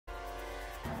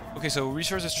Okay, so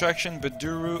resource extraction,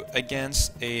 Baduruu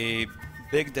against a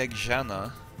big deck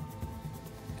Janna.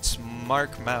 It's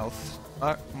Markmouth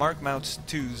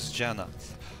 2's Janna.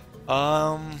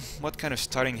 What kind of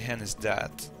starting hand is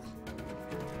that?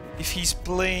 If he's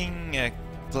playing a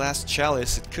Glass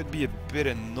Chalice, it could be a bit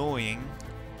annoying.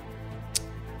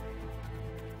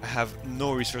 I have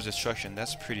no resource destruction,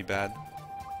 that's pretty bad.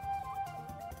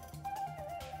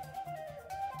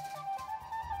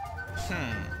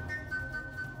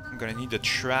 I'm gonna need the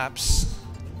traps.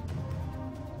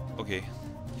 Okay.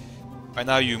 By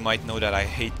now you might know that I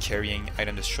hate carrying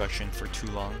item destruction for too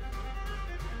long.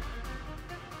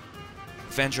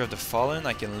 Avenger of the Fallen,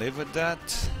 I can live with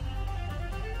that.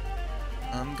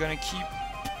 I'm gonna keep...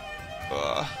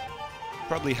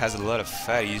 probably has a lot of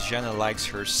fatties. Janna likes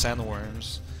her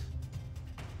sandworms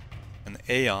and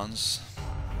aeons,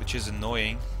 which is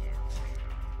annoying.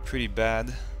 Pretty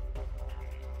bad.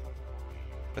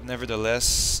 But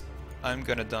nevertheless, I'm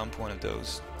gonna dump one of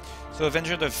those. So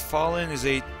Avenger of the Fallen is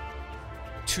a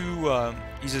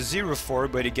he's a 0/4,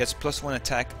 but he gets +1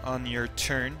 attack on your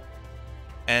turn.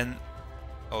 And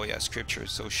oh yeah, scripture,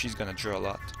 so she's gonna draw a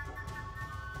lot.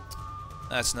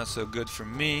 That's not so good for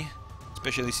me,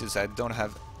 especially since I don't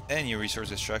have any resource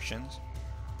destructions.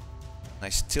 I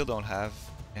still don't have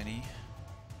any.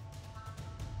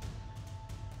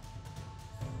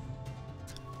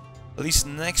 At least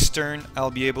next turn I'll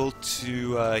be able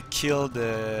to kill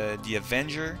the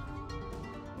Avenger,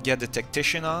 get the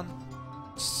Tactician on.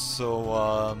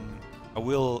 So I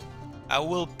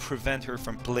will prevent her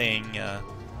from playing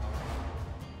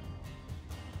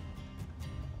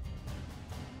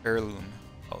Heirloom.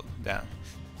 Oh damn!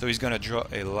 So he's gonna draw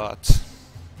a lot.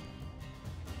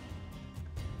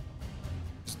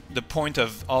 The point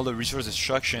of all the resource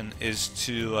destruction is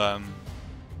to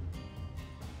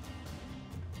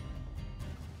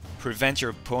prevent your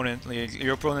opponent.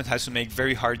 Your opponent has to make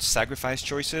very hard sacrifice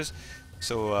choices.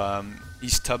 So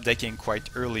he's top decking quite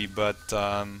early, but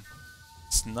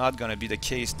it's not gonna be the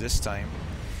case this time.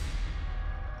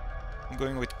 I'm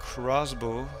going with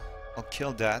crossbow. I'll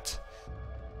kill that.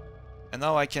 And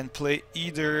now I can play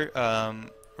either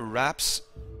Raps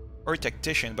or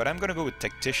Tactician, but I'm gonna go with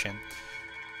Tactician.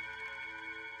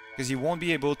 Because he won't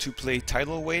be able to play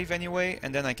Tidal Wave anyway,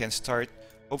 and then I can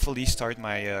hopefully start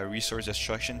my resource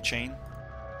destruction chain.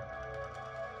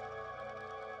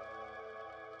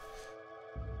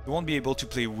 He won't be able to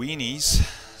play Weenies,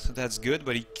 so that's good,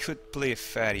 but he could play a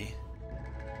Fatty.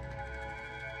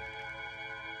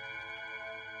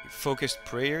 Focused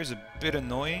Prayer is a bit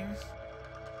annoying.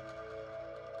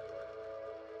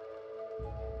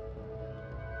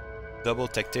 Double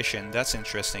Tactician, that's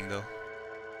interesting though.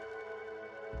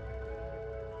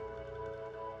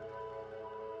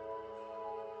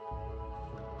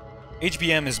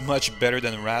 HBM is much better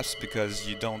than Raps because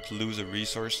you don't lose a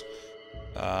resource.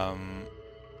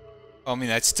 I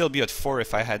mean, I'd still be at 4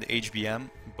 if I had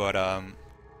HBM, but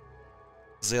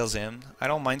Zale's in. I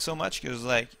don't mind so much because,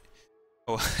 like,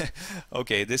 oh,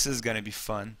 okay, this is gonna be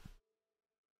fun.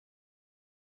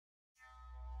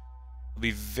 It'll be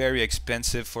very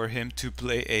expensive for him to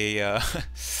play a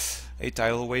a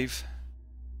Tidal Wave.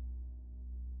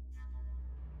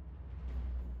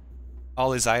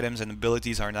 All his items and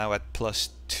abilities are now at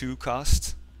 +2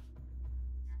 cost.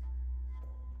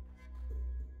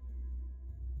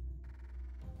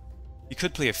 He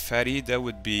could play a Fatty, that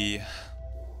would be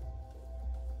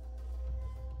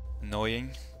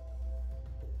annoying.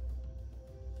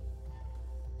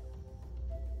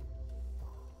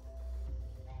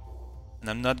 And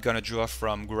I'm not gonna draw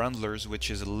from Grundlers,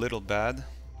 which is a little bad.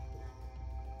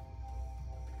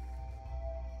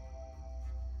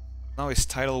 Now his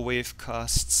Tidal Wave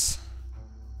costs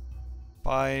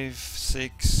 5,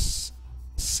 6,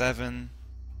 7.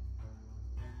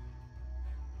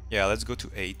 Yeah, let's go to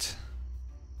 8.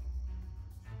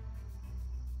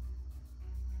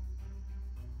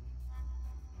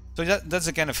 So that's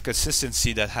the kind of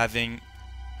consistency that having,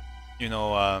 you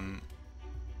know,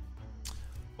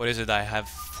 what is it? I have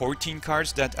 14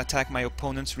 cards that attack my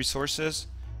opponent's resources.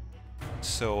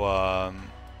 So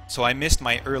so I missed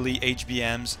my early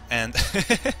HBMs and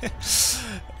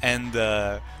and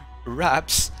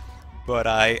Raps, but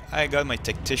I got my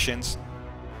Tacticians,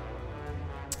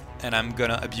 and I'm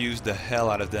gonna abuse the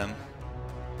hell out of them.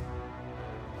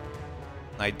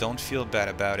 I don't feel bad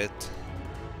about it.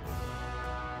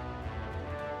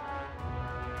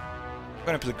 I'm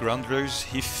gonna play Grundlers.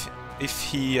 If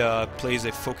he plays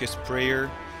a Focused Prayer,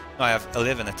 no, I have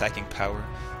 11 attacking power.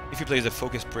 If he plays a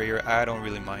Focused Prayer, I don't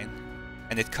really mind.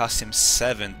 And it costs him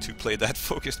 7 to play that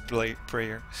Focused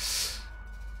Prayer.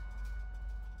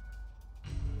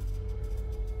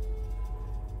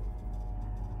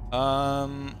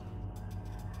 Okay,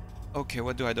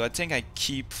 what do? I think I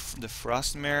keep the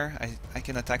Frostmare. I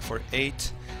can attack for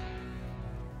 8.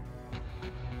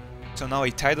 So now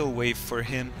a tidal wave for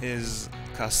him is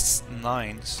costs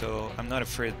 9, so I'm not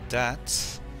afraid of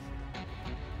that.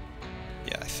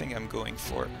 Yeah, I think I'm going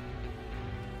for.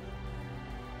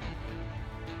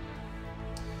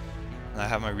 And I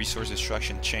have my resource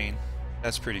destruction chain.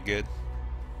 That's pretty good.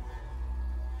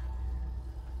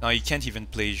 Now he can't even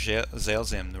play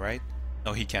Zelzim, right?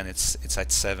 No, he can. It's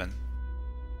at 7.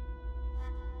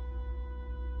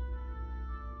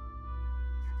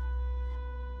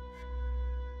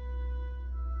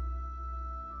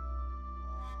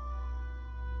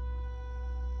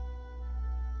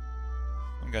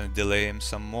 I'm gonna delay him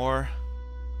some more.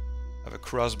 I have a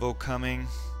crossbow coming.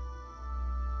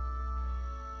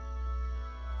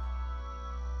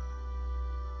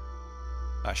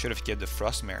 I should have kept the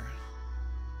Frostmare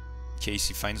in case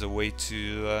he finds a way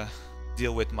to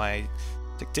deal with my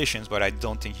tacticians, but I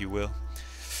don't think he will.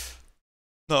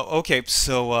 No, okay,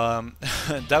 so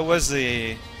that was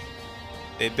a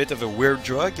bit of a weird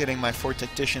draw, getting my 4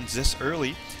 tacticians this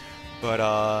early, but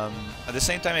at the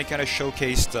same time, I kind of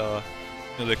showcased you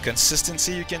know, the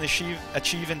consistency you can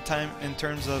achieve in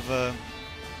terms of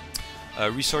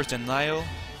resource denial.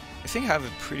 I think I have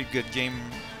a pretty good game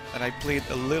that I played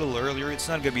a little earlier. It's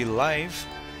not gonna be live,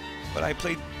 but I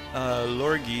played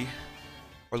Lorgi,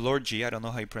 or Lorgi, I don't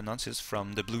know how you pronounce it,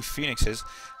 from the Blue Phoenixes.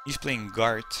 He's playing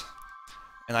Gart,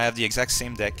 and I have the exact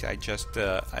same deck I just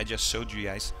showed you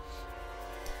guys.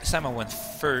 This time I went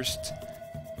first,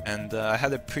 and I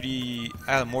had a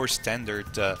more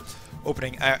standard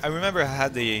opening. I remember I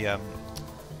had a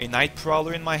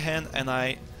Nightcrawler in my hand,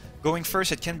 and going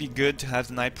first, it can be good to have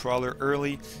the Nightcrawler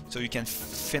early, so you can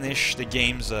finish the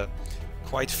games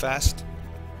quite fast.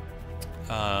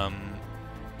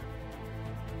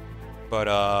 But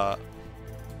I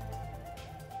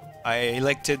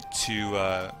elected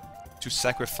to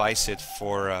sacrifice it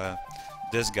for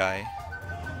this guy.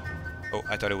 Oh,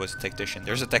 I thought it was a tactician.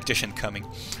 There's a tactician coming.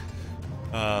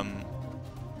 I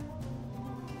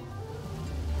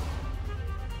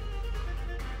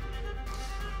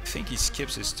think he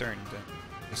skips his turn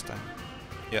this time.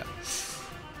 Yeah.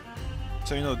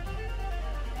 So you know,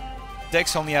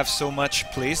 decks only have so much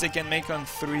plays they can make on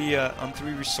three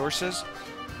resources,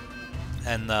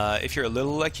 and if you're a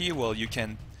little lucky, well, you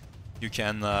can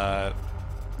get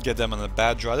them on a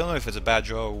bad draw. I don't know if it's a bad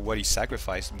draw or what he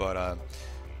sacrificed, but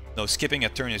no, skipping a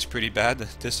turn is pretty bad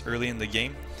this early in the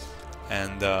game,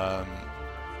 and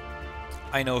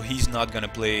I know he's not gonna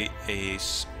play a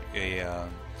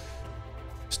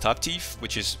Stop Thief,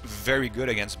 which is very good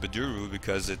against Baduruu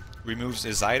because it removes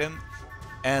his item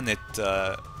and it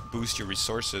boosts your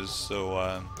resources. So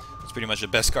it's pretty much the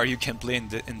best card you can play in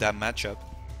that matchup.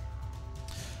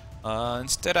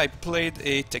 Instead, I played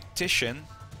a Tactician.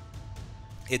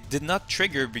 It did not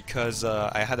trigger because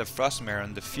I had a Frostmare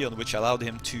on the field, which allowed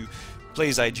him to play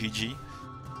his IgG,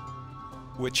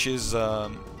 which is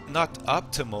not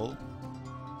optimal.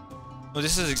 No,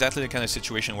 this is exactly the kind of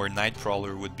situation where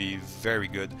Nightcrawler would be very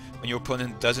good when your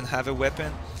opponent doesn't have a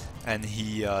weapon and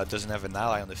he doesn't have an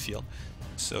ally on the field.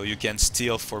 So you can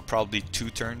steal for probably 2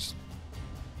 turns.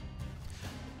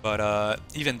 But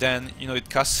even then, you know, it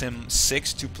costs him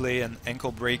 6 to play an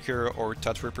Ankle Breaker or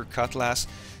Thoughtripper Cutlass.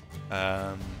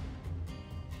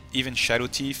 Even Shadow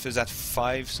Thief is at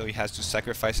 5, so he has to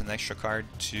sacrifice an extra card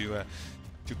to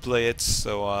play it.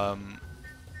 So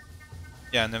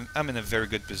yeah, and I'm in a very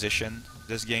good position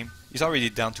this game. He's already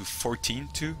down to 14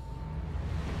 too.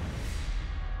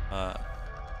 Yeah,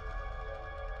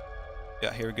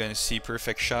 here we're going to see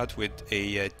Perfect Shot with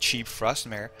a cheap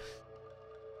Frostmare.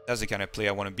 That's the kind of play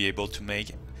I want to be able to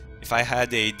make. If I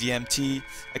had a DMT,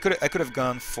 I could have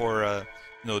gone for you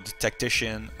know, the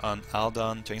Tactician on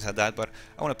Aldon, things like that. But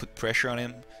I want to put pressure on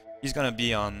him. He's gonna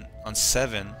be on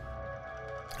 7.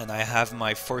 And I have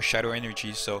my 4 Shadow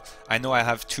Energy, so I know I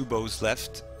have 2 bows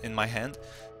left in my hand,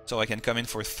 so I can come in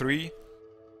for 3.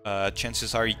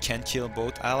 Chances are he can kill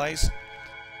both allies.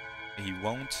 He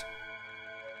won't.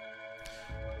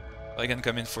 I can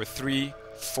come in for 3,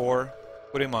 4,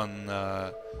 put him on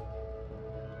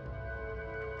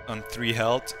 3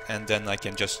 health, and then I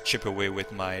can just chip away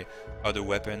with my other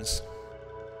weapons.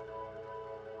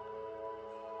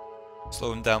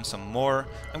 Slow him down some more.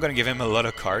 I'm gonna give him a lot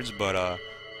of cards, but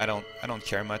I don't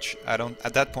care much.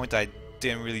 At that point I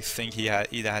didn't really think he had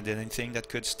anything that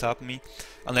could stop me,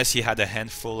 unless he had a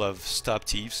handful of Stop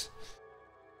Thieves.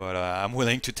 But I'm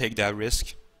willing to take that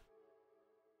risk.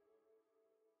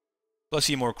 Plus,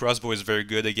 Seymour Crossbow is very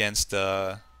good against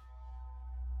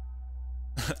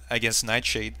against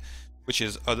Nightshade, which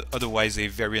is otherwise a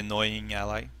very annoying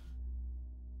ally.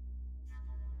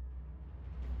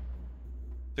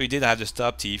 So he did have the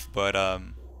stop thief, but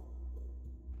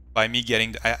by me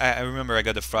getting I remember I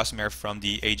got the Frostmare from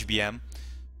the HBM,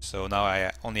 so now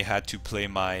I only had to play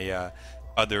my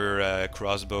other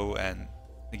crossbow and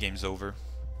the game's over.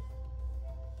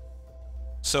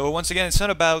 So once again, it's not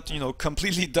about, you know,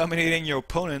 completely dominating your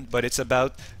opponent, but it's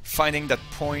about finding that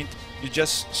point. You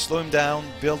just slow him down,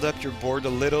 build up your board a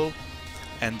little,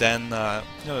 and then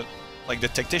you know, like the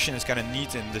tactician is kind of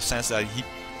neat in the sense that he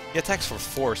attacks for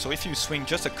 4. So if you swing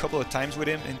just a couple of times with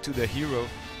him into the hero,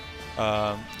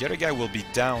 the other guy will be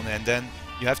down, and then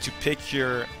you have to pick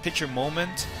your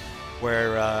moment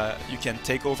where you can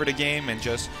take over the game and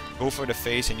just go for the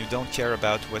face, and you don't care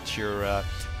about what your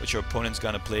opponent's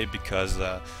gonna play because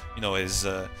you know, his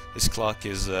clock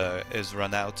is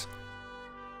run out.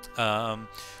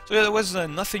 So yeah, there was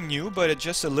nothing new, but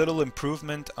just a little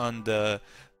improvement on the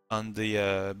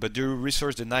Baduruu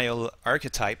Resource Denial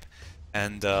archetype,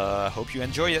 and hope you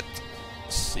enjoy it.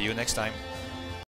 See you next time.